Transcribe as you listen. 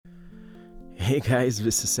Hey guys,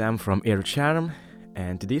 this is Sam from Air Charm,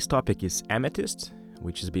 and today's topic is amethyst,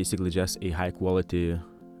 which is basically just a high quality,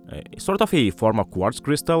 sort of a form of quartz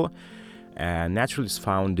crystal, and naturally is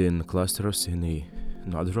found in clusters in a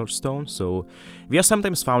nodule stone. So we are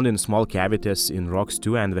sometimes found in small cavities in rocks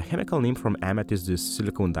too, and the chemical name from amethyst is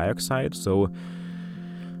silicon dioxide. So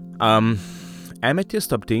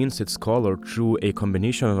amethyst obtains its color through a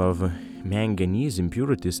combination of manganese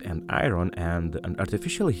impurities and iron, and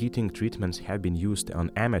artificial heating treatments have been used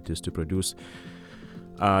on amethyst to produce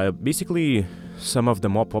basically some of the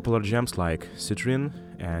more popular gems like citrine,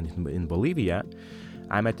 and in Bolivia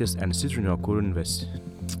amethyst and citrine occur in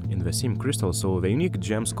the same crystal. So the unique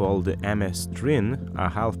gems called amestrine are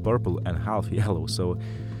half purple and half yellow, so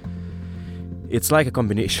it's like a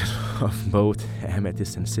combination of both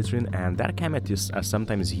amethyst and citrine, and dark amethysts are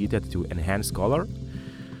sometimes heated to enhance color.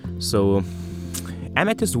 So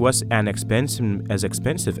amethyst was as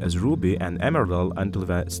expensive as ruby and emerald until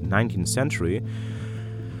the 19th century,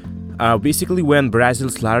 basically when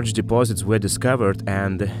Brazil's large deposits were discovered,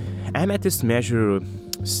 and amethyst measure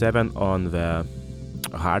 7 on the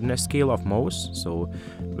hardness scale of Mohs. So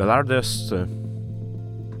the largest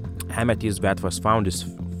amethyst that was found is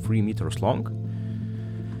 3 meters long,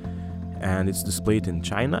 and it's displayed in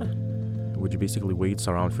China, which basically weighs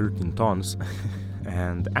around 13 tons.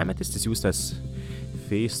 And amethyst is used as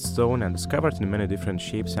faced stone and discovered in many different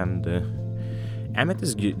shapes, and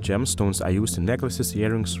amethyst gemstones are used in necklaces,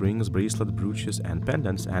 earrings, rings, bracelets, brooches, and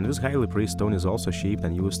pendants, and this highly praised stone is also shaped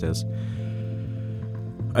and used as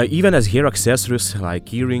even as hair accessories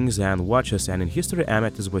like earrings and watches. And in history,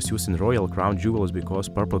 amethyst was used in royal crown jewels because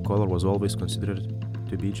purple color was always considered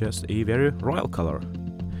to be just a very royal color.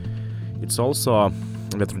 It's also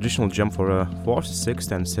the traditional gem for 4th,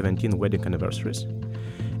 6th, and 17th wedding anniversaries.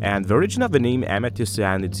 And the origin of the name amethyst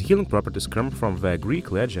and its healing properties come from the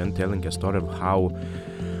Greek legend telling a story of how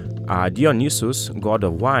Dionysus, god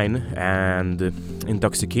of wine and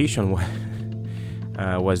intoxication,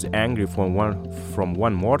 was angry from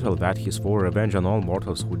one mortal that he swore revenge on all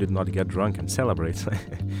mortals who did not get drunk and celebrate.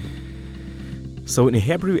 So in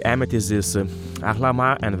Hebrew, amethyst is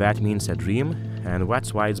ahlama, and that means a dream. And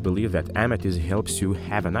that's why it's believed that amethyst helps you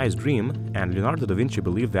have a nice dream, and Leonardo da Vinci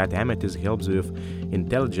believed that amethyst helps with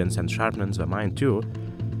intelligence and sharpens the mind too.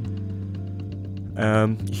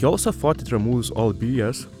 He also thought it removes all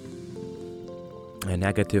bias and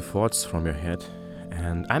negative thoughts from your head.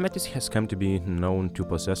 And amethyst has come to be known to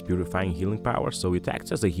possess purifying healing powers, so it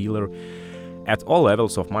acts as a healer at all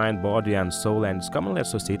levels of mind, body, and soul, and is commonly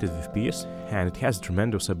associated with peace, and it has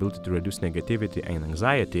tremendous ability to reduce negativity and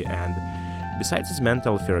anxiety. And besides its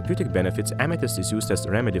mental therapeutic benefits, amethyst is used as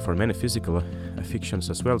a remedy for many physical afflictions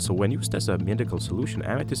as well. So when used as a medical solution,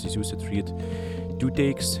 amethyst is used to treat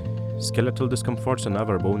toothaches, skeletal discomforts, and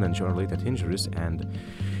other bone and joint-related injuries. And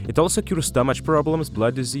it also cures stomach problems,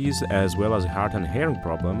 blood disease, as well as heart and hearing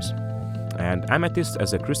problems. And amethyst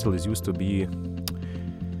as a crystal is used to be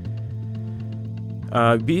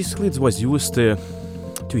basically it was used to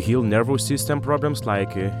heal nervous system problems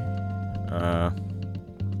like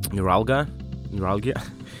neuralgia.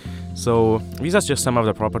 So these are just some of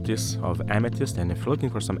the properties of amethyst, and if you're looking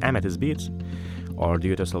for some amethyst beads or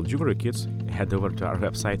do-it-yourself jewelry kits, head over to our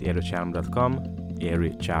website airycharm.com.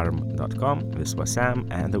 This was Sam,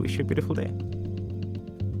 and I wish you a beautiful day.